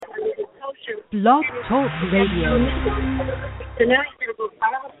Blog Talk Radio. So now you're going to go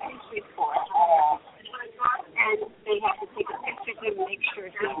file a police report, and they have to take a picture of him and make sure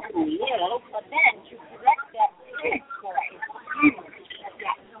he's who he is, but then to correct that story.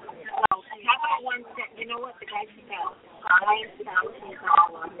 Yeah. So how about one that, you know what, the guy took out $5,000 on his credit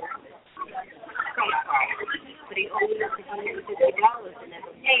card, but he owed us $150 and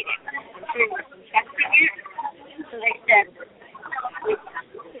never paid it. I'm sure he was infecting it. So they said, the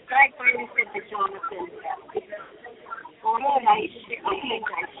guy finally said to Jonathan, I think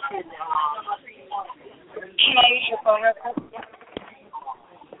I should, can I use your phone real quick? Yeah.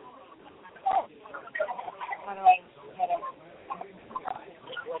 How do I get it?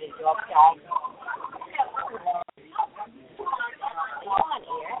 What is your dog? Come on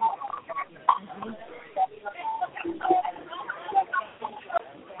here.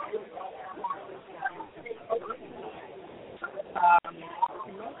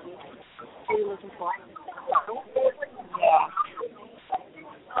 Are you looking for it? Yeah.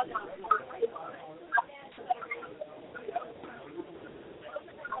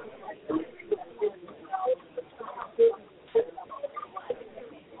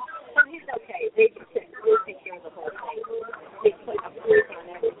 So he's okay. They just will take care of the whole thing. They put a freeze on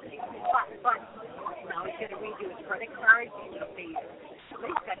everything. But now he's going to redo his credit card.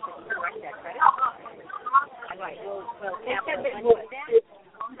 Somebody's got to correct that credit card. All right. Well, they said they would.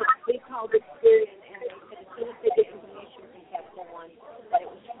 We called it good, and they said as soon as they get information from Capital One that it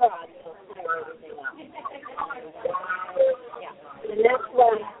was fraud, they'll clear everything up. Yeah. And that's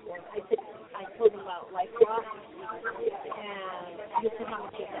why I told him about LifeRock, and he said, how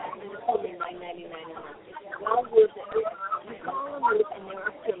much is that? And he told me $9.99 a month. Well, with it, you call them, and they're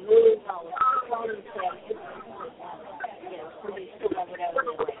up to $1 million. You call them and say, somebody still have whatever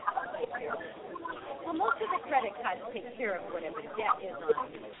they like. Take care of it. Well, most of the credit cards take care of whatever debt is on.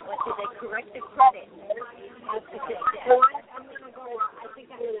 But did they correct the credit? That's the debt. So I'm going to go, I think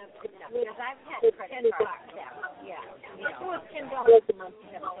I'm going to pick it up. Because I've had credit card debt. Yeah. It's worth $10 a month to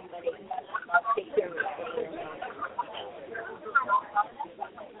have somebody take care of it.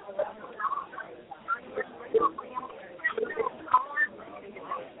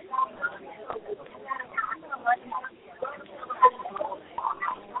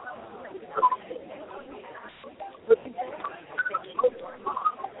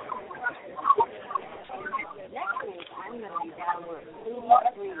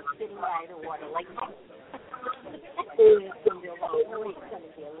 Sitting by the water, like it's going to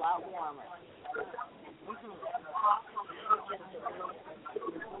be a lot warmer. Just a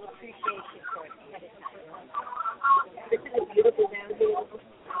little appreciation for it ahead of time. Isn't it beautiful down here?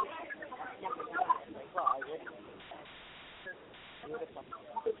 Never got it. Well, I would. Beautiful.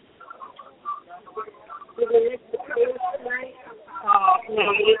 Did we miss the cruise tonight? No,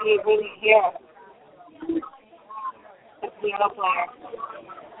 you didn't hear. The piano player.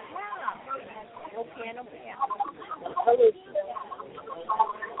 No piano player.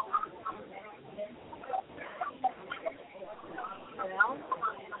 Well,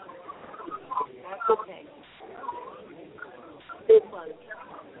 that's okay. Good one.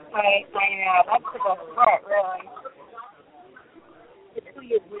 That's the best part, really. It's who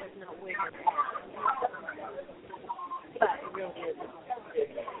you're with, not where you're at. But it really isn't.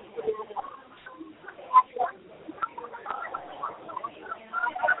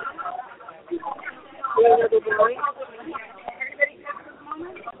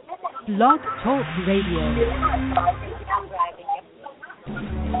 Blog Talk Radio.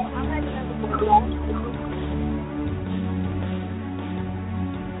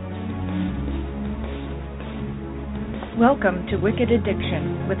 Welcome to Wicked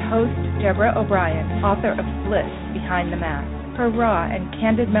Addiction with host Deborah O'Brien, author of Bliss Behind the Mask, her raw and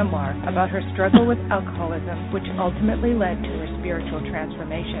candid memoir about her struggle with alcoholism, which ultimately led to her spiritual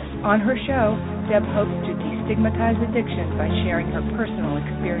transformation. On her show, Deb hopes to destigmatize addiction by sharing her personal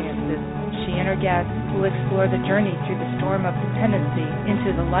experiences. She and her guests will explore the journey through the storm of dependency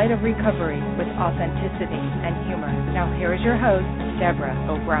into the light of recovery with authenticity and humor. Now here is your host, Deborah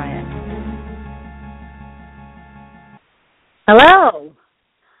O'Brien. Hello.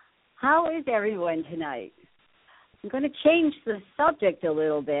 How is everyone tonight? I'm going to change the subject a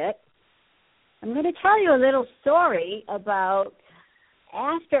little bit. I'm going to tell you a little story about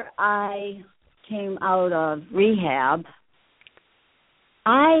after I came out of rehab.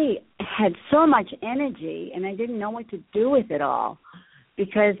 I had so much energy, and I didn't know what to do with it all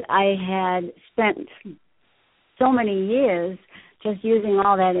because I had spent so many years just using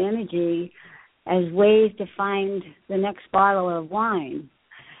all that energy as ways to find the next bottle of wine.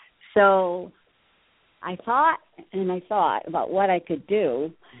 So I thought about what I could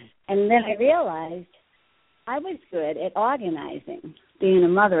do, And then I realized I was good at organizing. Being a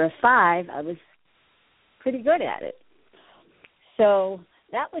mother of 5, I was pretty good at it. So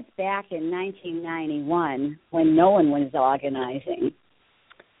that was back in 1991 when no one was organizing.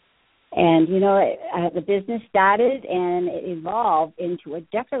 And, the business started and it evolved into a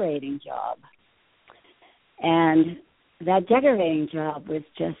decorating job. And that decorating job was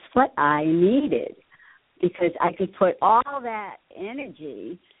just what I needed because I could put all that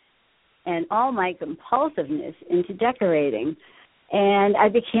energy and all my compulsiveness into decorating. And I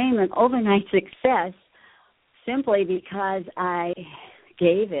became an overnight success simply because I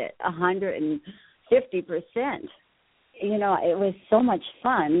gave it 150%. It was so much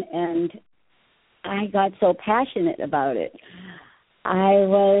fun, and I got so passionate about it. I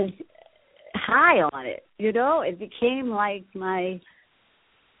was high on it, It became like my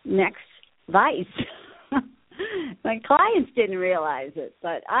next vice. My clients didn't realize it,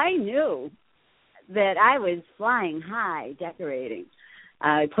 but I knew that I was flying high decorating.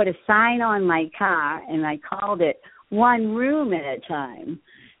 I put a sign on my car, and I called it one room at a time.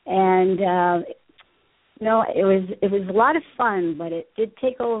 And, it was a lot of fun, but it did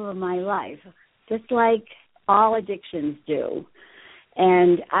take over my life, just like all addictions do.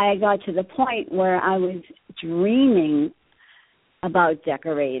 And I got to the point where I was dreaming about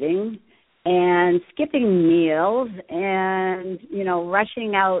decorating and skipping meals and,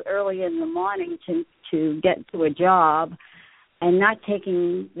 rushing out early in the morning to get to a job and not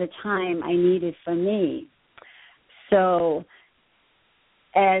taking the time I needed for me. So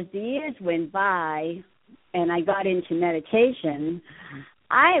as the years went by and I got into meditation,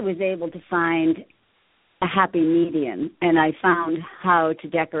 I was able to find a happy medium, and I found how to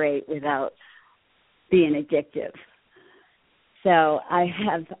decorate without being addictive. So I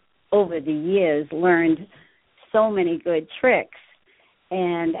have, over the years, learned so many good tricks,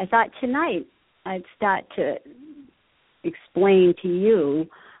 and I thought tonight I'd start to explain to you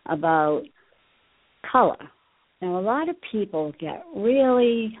about color. Now, a lot of people get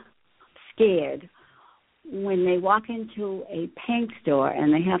really scared when they walk into a paint store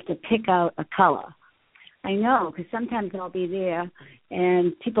and they have to pick out a color. I know, because sometimes I'll be there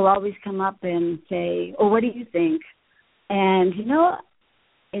and people always come up and say, "Oh, what do you think?" And,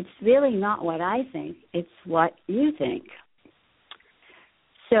 it's really not what I think. It's what you think.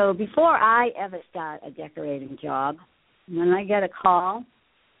 So before I ever start a decorating job, when I get a call,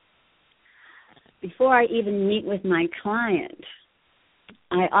 before I even meet with my client,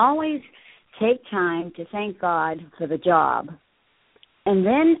 I always take time to thank God for the job. And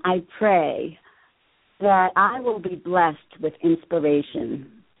then I pray that I will be blessed with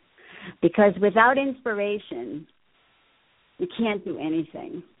inspiration. Because without inspiration, you can't do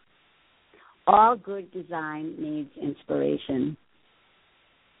anything. All good design needs inspiration.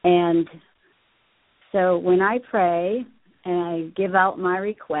 And so when I pray and I give out my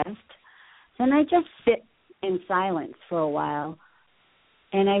request, then I just sit in silence for a while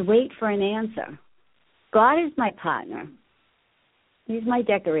and I wait for an answer. God is my partner. He's my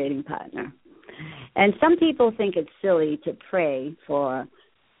decorating partner. And some people think it's silly to pray for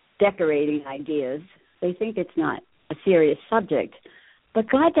decorating ideas. They think it's not a serious subject. But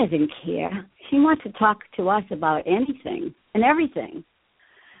God doesn't care. He wants to talk to us about anything and everything.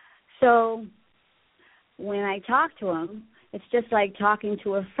 So when I talk to him, it's just like talking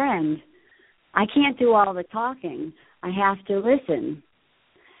to a friend. I can't do all the talking. I have to listen.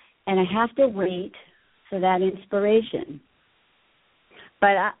 And I have to wait for that inspiration.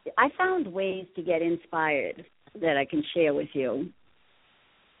 But I found ways to get inspired that I can share with you.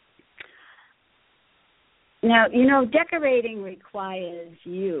 Now, decorating requires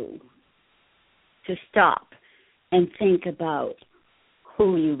you to stop and think about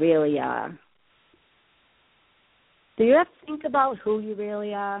who you really are. Do you ever think about who you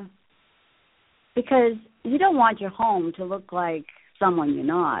really are? Because you don't want your home to look like someone you're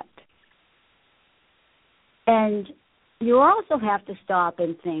not. And you also have to stop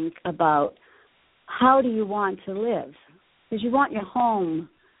and think about how do you want to live? Because you want your home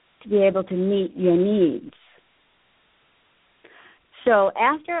to be able to meet your needs. So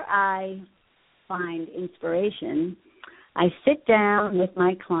after I find inspiration, I sit down with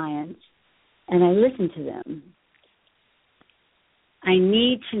my clients and I listen to them. I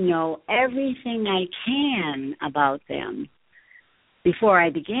need to know everything I can about them before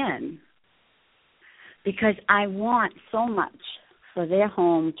I begin, because I want so much for their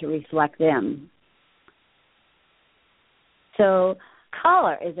home to reflect them. So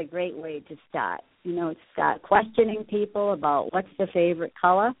color is a great way to start. Start questioning people about what's their favorite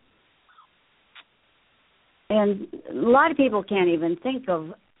color. And a lot of people can't even think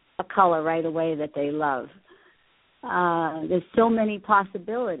of a color right away that they love. There's so many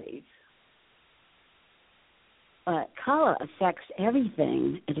possibilities. But color affects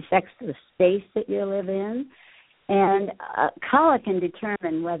everything. It affects the space that you live in. And color can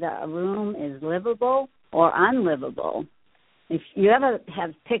determine whether a room is livable or unlivable. If you ever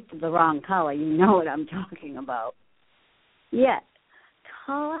have picked the wrong color, you know what I'm talking about. Yet,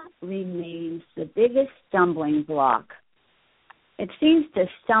 color remains the biggest stumbling block. It seems to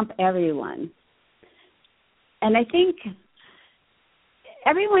stump everyone. And I think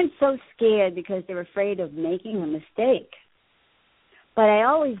everyone's so scared because they're afraid of making a mistake. But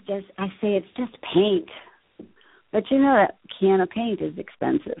I say it's just paint. But you know that a can of paint is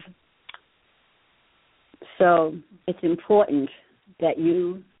expensive. So it's important that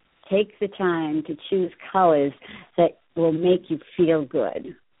you take the time to choose colors that will make you feel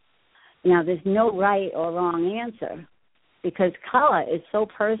good. Now, there's no right or wrong answer because color is so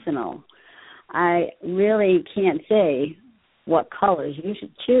personal. I really can't say what colors you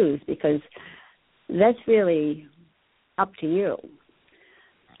should choose because that's really up to you.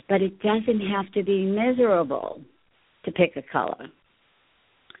 But it doesn't have to be miserable to pick a color.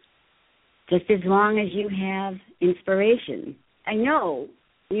 Just as long as you have inspiration. I know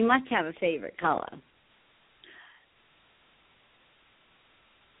you must have a favorite color.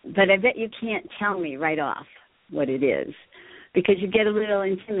 But I bet you can't tell me right off what it is because you get a little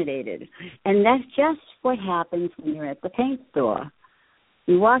intimidated. And that's just what happens when you're at the paint store.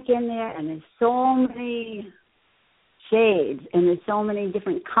 You walk in there and there's so many shades and there's so many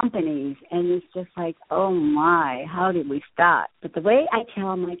different companies and it's just like, oh my, how did we start? But the way I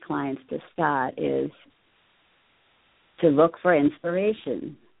tell my clients to start is to look for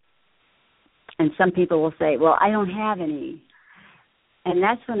inspiration. And some people will say, well, I don't have any. And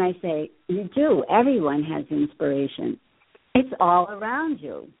that's when I say, you do. Everyone has inspiration. It's all around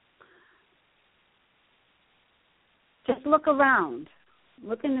you. Just look around.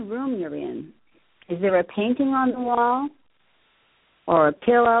 Look in the room you're in. Is there a painting on the wall or a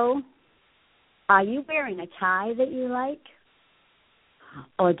pillow? Are you wearing a tie that you like?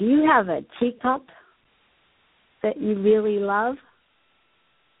 Or do you have a teacup that you really love?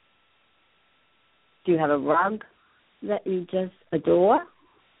 Do you have a rug that you just adore?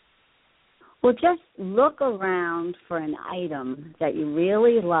 Well, just look around for an item that you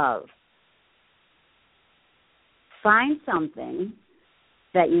really love. Find something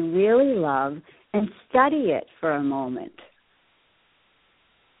that you really love and study it for a moment.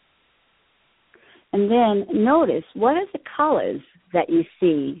 And then notice, what are the colors that you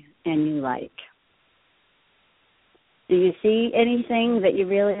see and you like? Do you see anything that you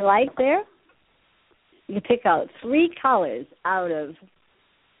really like there? You can pick out 3 colors out of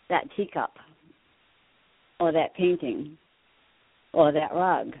that teacup or that painting or that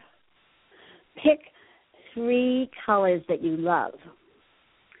rug. Pick 3 colors that you love,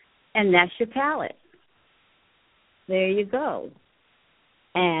 and that's your palette. There you go.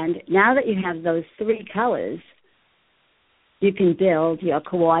 And now that you have those 3 colors, you can build your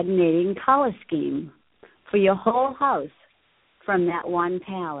coordinating color scheme for your whole house from that one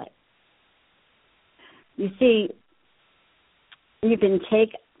palette. You see, you can take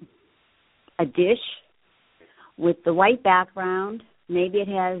a dish with the white background. Maybe it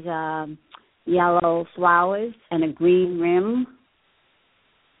has yellow flowers and a green rim.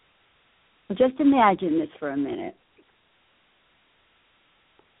 Just imagine this for a minute.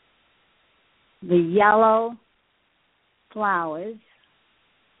 The yellow flowers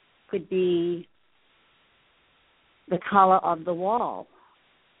could be the color of the wall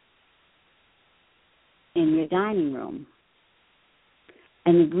in your dining room.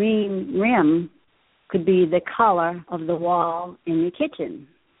 And the green rim could be the color of the wall in your kitchen.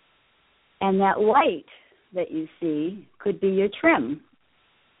 And that white that you see could be your trim.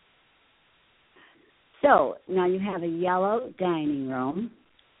 So now you have a yellow dining room,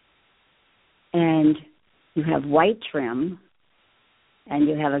 and you have white trim, and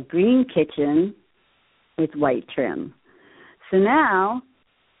you have a green kitchen with white trim. So now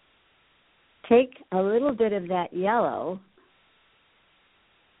take a little bit of that yellow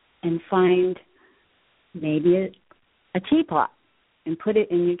and find maybe a teapot and put it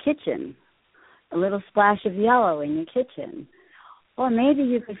in your kitchen, a little splash of yellow in your kitchen. Or maybe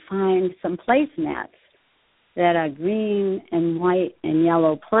you could find some placemats that are green and white and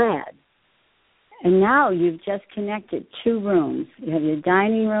yellow plaid. And now you've just connected 2 rooms. You have your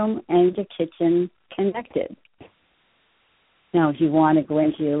dining room and your kitchen connected. Now, if you want to go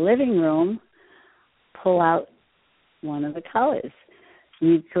into your living room, pull out one of the colors.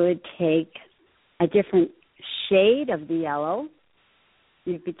 You could take a different shade of the yellow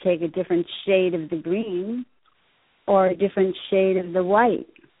You could take a different shade of the green or a different shade of the white.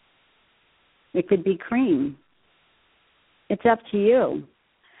 It could be cream. It's up to you.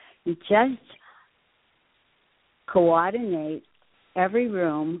 You just coordinate every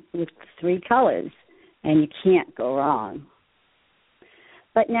room with 3 colors, and you can't go wrong.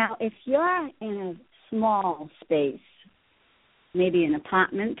 But now, if you're in a small space, maybe an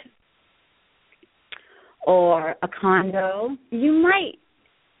apartment or a condo, you might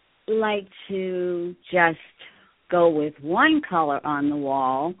like to just go with one color on the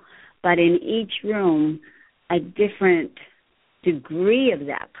wall, but in each room, a different degree of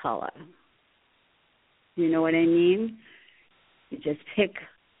that color. You know what I mean? You just pick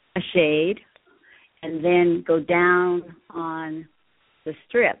a shade and then go down on the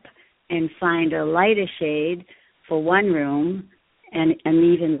strip and find a lighter shade for one room and an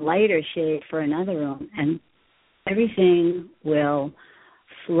even lighter shade for another room. And everything will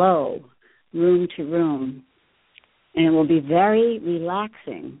flow room to room. And it will be very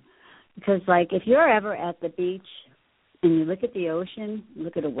relaxing. Because, like, if you're ever at the beach and you look at the ocean,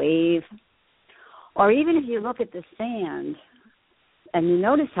 look at a wave, or even if you look at the sand and you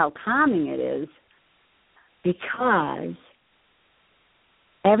notice how calming it is, because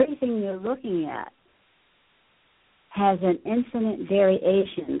everything you're looking at has an infinite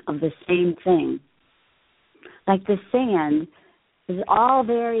variation of the same thing. Like the sand is all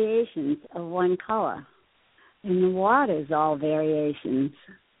variations of one color, and the water is all variations.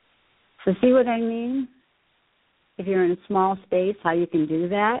 So see what I mean? If you're in a small space, how you can do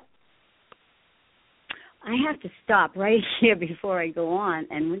that? I have to stop right here before I go on,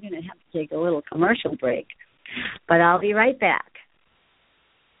 and we're going to have to take a little commercial break. But I'll be right back.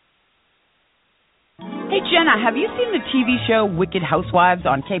 Hey, Jenna, have you seen the TV show Wicked Housewives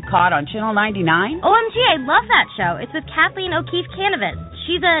on Cape Cod on Channel 99? OMG, I love that show. It's with Kathleen O'Keefe Canavas.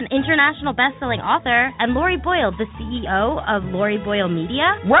 She's an international best-selling author, and Lori Boyle, the CEO of Lori Boyle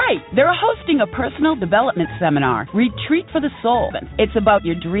Media. Right. They're hosting a personal development seminar, Retreat for the Soul. It's about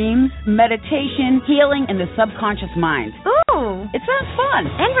your dreams, meditation, healing, and the subconscious mind. Ooh. It sounds fun.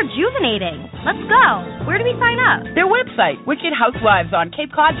 And rejuvenating. Let's go. Where do we sign up? Their website,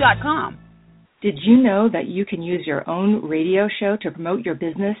 wickedhousewivesOnCapeCod.com. Did you know that you can use your own radio show to promote your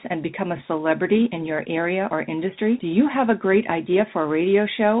business and become a celebrity in your area or industry? Do you have a great idea for a radio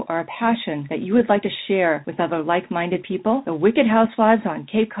show or a passion that you would like to share with other like-minded people? The Wicked Housewives on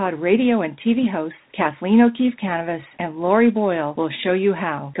Cape Cod radio and TV hosts Kathleen O'Keefe Canavas and Lori Boyle will show you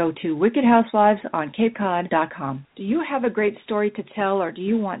how. Go to wickedhousewivesOnCapeCod.com. Do you have a great story to tell, or do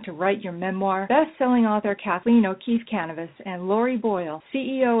you want to write your memoir? Best-selling author Kathleen O'Keefe Canavas and Lori Boyle,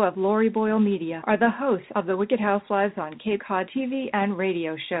 CEO of Lori Boyle Media, are the hosts of the Wicked Housewives on Cape Cod TV and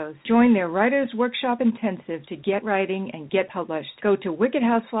radio shows. Join their Writers Workshop Intensive to get writing and get published. Go to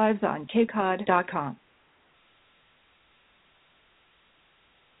wickedhousewivesOnCapeCod.com.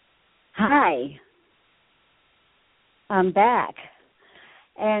 Hi. I'm back.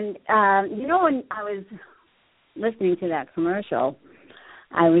 And, when I was listening to that commercial,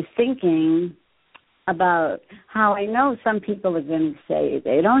 I was thinking about how I know some people are going to say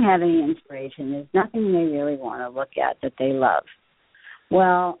they don't have any inspiration. There's nothing they really want to look at that they love.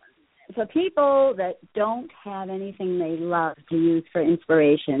 Well, for people that don't have anything they love to use for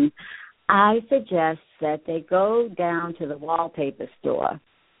inspiration, I suggest that they go down to the wallpaper store.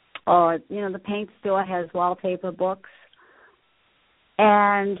 Or, the paint store has wallpaper books.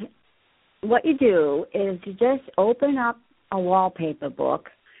 And what you do is you just open up a wallpaper book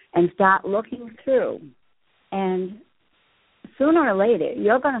and start looking through. And sooner or later,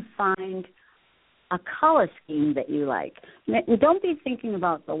 you're going to find a color scheme that you like. Don't be thinking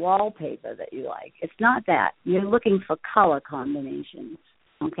about the wallpaper that you like. It's not that. You're looking for color combinations,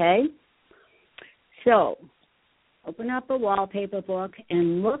 okay? So open up a wallpaper book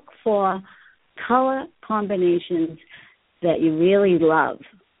and look for color combinations that you really love.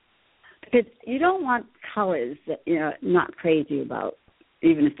 Because you don't want colors that you're not crazy about,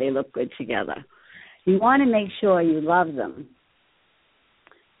 even if they look good together. You want to make sure you love them.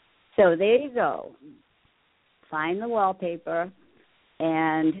 So there you go. Find the wallpaper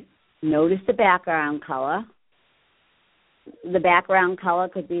and notice the background color. The background color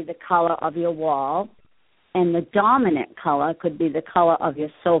could be the color of your wall, and the dominant color could be the color of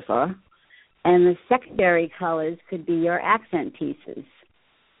your sofa, and the secondary colors could be your accent pieces.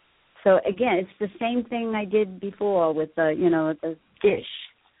 So again, it's the same thing I did before with the, the dish.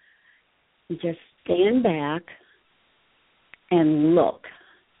 You just stand back and look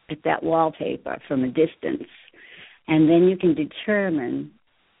at that wallpaper from a distance, and then you can determine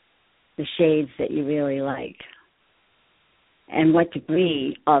the shades that you really like. and what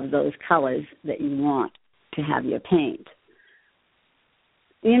degree of those colors that you want to have your paint.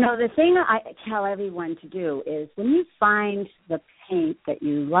 You know, the thing I tell everyone to do is when you find the paint that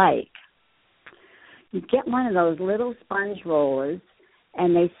you like, you get one of those little sponge rollers,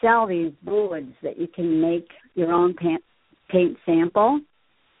 and they sell these boards that you can make your own paint sample,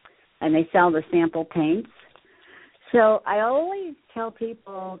 and they sell the sample paints. So I always tell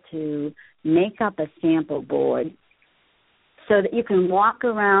people to make up a sample board so that you can walk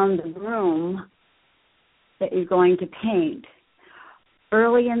around the room that you're going to paint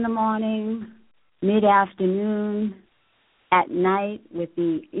early in the morning, mid-afternoon, at night with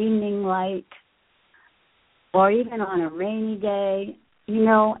the evening light, or even on a rainy day. You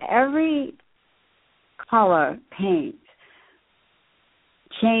know, every color paint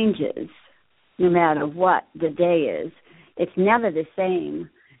changes no matter what the day is. It's never the same.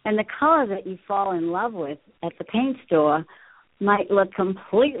 And the color that you fall in love with at the paint store might look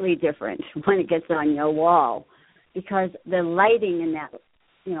completely different when it gets on your wall, because the lighting in that,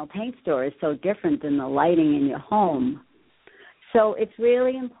 you know, paint store is so different than the lighting in your home. So it's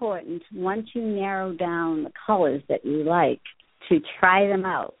really important, once you narrow down the colors that you like, to try them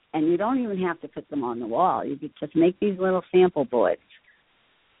out. And you don't even have to put them on the wall. You could just make these little sample boards.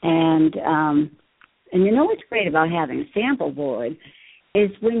 And you know what's great about having a sample board is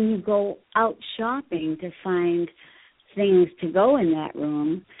when you go out shopping to find things to go in that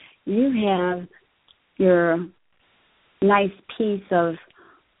room, you have your nice piece of,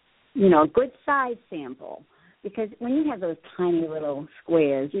 you know, good size sample. Because when you have those tiny little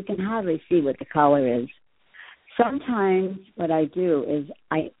squares, you can hardly see what the color is. Sometimes what I do is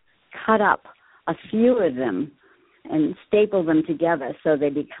I cut up a few of them and staple them together so they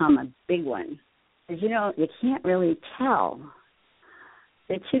become a big one. Because, you know, you can't really tell.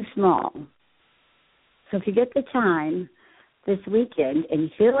 They're too small. So if you get the time this weekend and you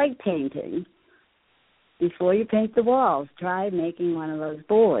feel like painting, before you paint the walls, try making one of those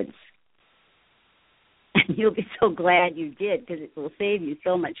boards. And you'll be so glad you did, because it will save you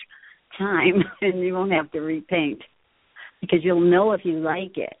so much time and you won't have to repaint, because you'll know if you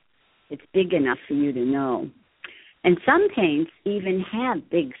like it. It's big enough for you to know. And some paints even have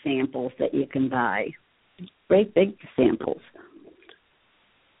big samples that you can buy, great big samples.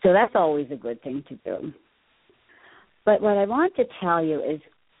 So that's always a good thing to do. But what I want to tell you is,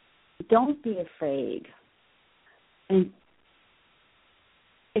 don't be afraid. And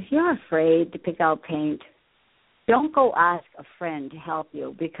if you're afraid to pick out paint, don't go ask a friend to help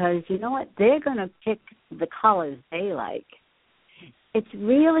you, because you know what? They're going to pick the colors they like. It's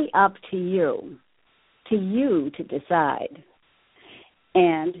really up to you to decide.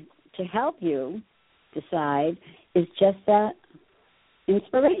 And to help you decide is just that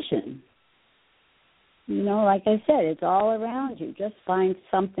inspiration. You know, like I said, it's all around you. Just find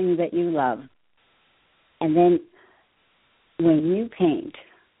something that you love. And then when you paint,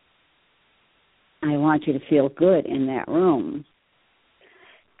 I want you to feel good in that room.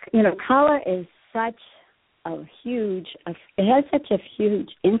 You know, color is such a huge, it has such a huge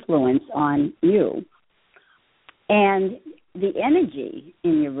influence on you. And the energy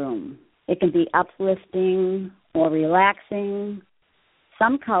in your room, it can be uplifting or relaxing.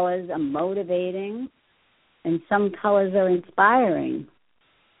 Some colors are motivating, and some colors are inspiring.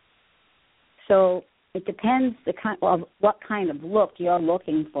 So it depends of what kind of look you're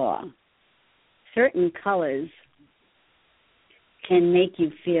looking for. Certain colors can make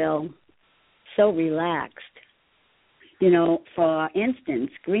you feel so relaxed. You know, for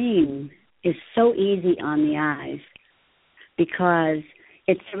instance, green is so easy on the eyes because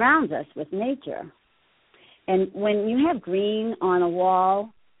it surrounds us with nature. And when you have green on a wall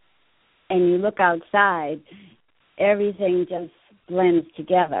and you look outside, everything just blends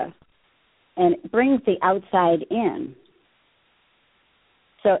together and it brings the outside in.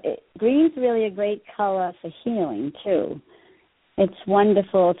 So green's really a great color for healing, too. It's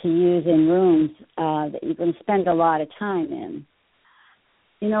wonderful to use in rooms that you can spend a lot of time in.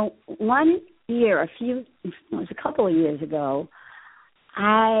 You know, one year, it was a couple of years ago,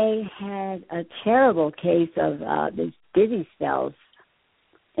 I had a terrible case of these dizzy spells.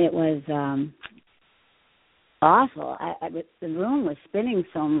 It was awful. The room was spinning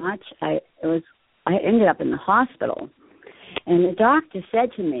so much. I ended up in the hospital. And the doctor said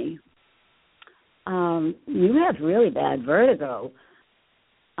to me, you have really bad vertigo.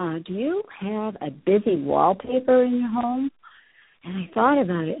 Do you have a busy wallpaper in your home? And I thought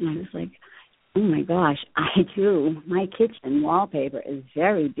about it, and I was like, oh, my gosh, I do. My kitchen wallpaper is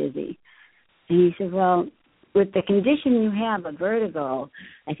very busy. And he said, well, with the condition you have of vertigo,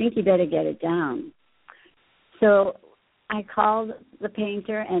 I think you better get it down. So I called the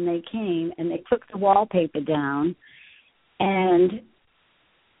painter, and they came, and they took the wallpaper down, and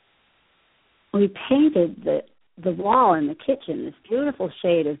we painted the wall in the kitchen this beautiful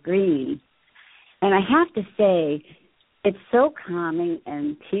shade of green. And I have to say, it's so calming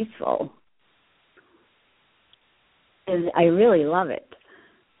and peaceful. And I really love it.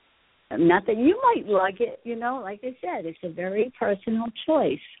 Not that you might like it, like I said, it's a very personal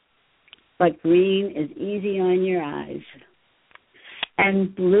choice. But green is easy on your eyes.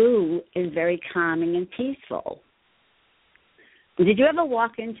 And blue is very calming and peaceful. Did you ever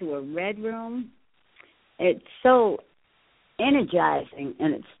walk into a red room? It's so energizing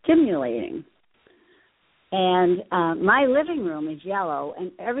and it's stimulating. And my living room is yellow,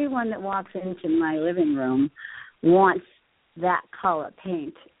 and everyone that walks into my living room wants that color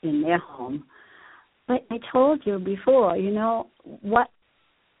paint in their home. But I told you before, what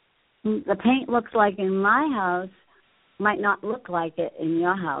the paint looks like in my house might not look like it in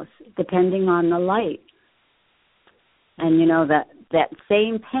your house, depending on the light. And, that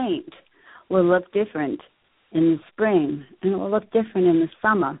same paint will look different in the spring, and it will look different in the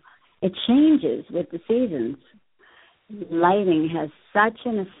summer. It changes with the seasons. Lighting has such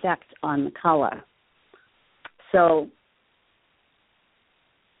an effect on the color. So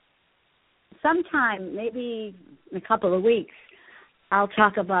sometime, maybe in a couple of weeks, I'll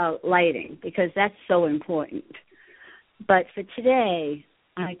talk about lighting because that's so important. But for today,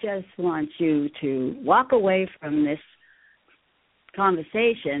 I just want you to walk away from this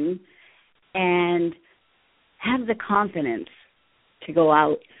conversation and have the confidence to go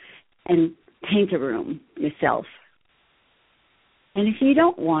out and paint a room yourself. And if you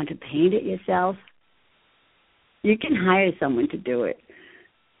don't want to paint it yourself, you can hire someone to do it.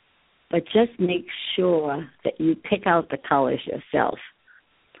 But just make sure that you pick out the colors yourself.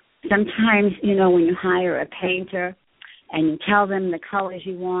 Sometimes, when you hire a painter and you tell them the colors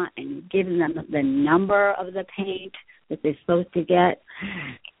you want and you give them the number of the paint that they're supposed to get,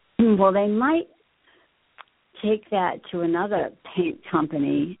 well, they might take that to another paint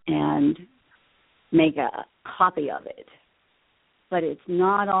company and make a copy of it. But it's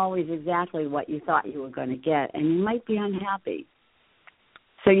not always exactly what you thought you were going to get, and you might be unhappy.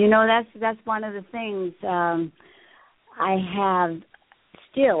 So, that's one of the things I have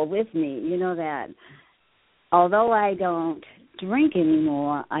still with me, that although I don't drink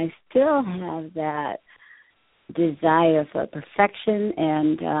anymore, I still have that desire for perfection.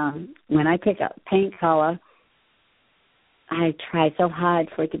 And when I pick up paint color, I try so hard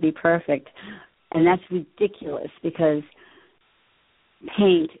for it to be perfect. And that's ridiculous because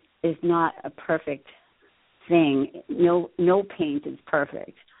paint is not a perfect thing. No paint is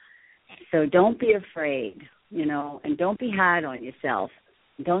perfect. So don't be afraid, and don't be hard on yourself.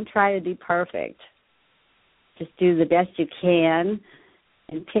 Don't try to be perfect. Just do the best you can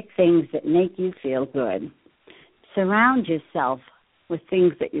and pick things that make you feel good. Surround yourself with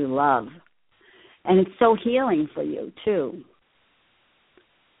things that you love. And it's so healing for you, too.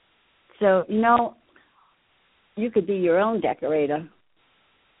 So, you could be your own decorator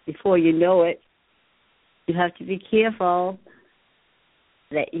before you know it. You have to be careful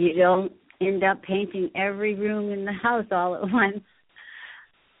that you don't end up painting every room in the house all at once.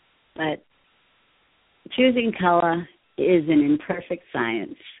 But choosing color is an imperfect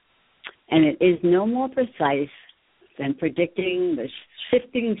science, and it is no more precise than predicting the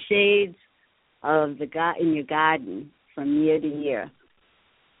shifting shades of in your garden from year to year.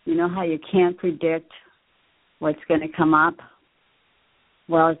 You know how you can't predict what's going to come up?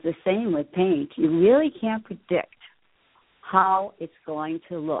 Well, it's the same with paint. You really can't predict how it's going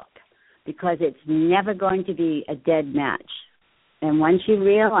to look because it's never going to be a dead match. And once you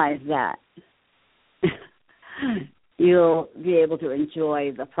realize that, you'll be able to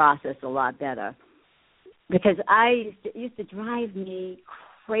enjoy the process a lot better. Because it used to drive me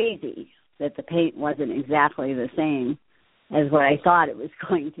crazy that the paint wasn't exactly the same as what I thought it was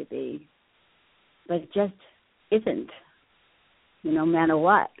going to be. But it just isn't, no matter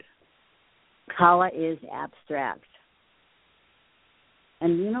what. Color is abstract.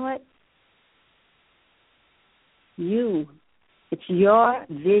 And you know what? It's your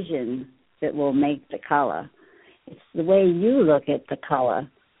vision that will make the color. It's the way you look at the color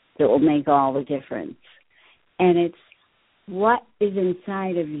that will make all the difference. And it's what is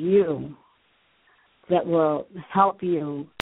inside of you that will help you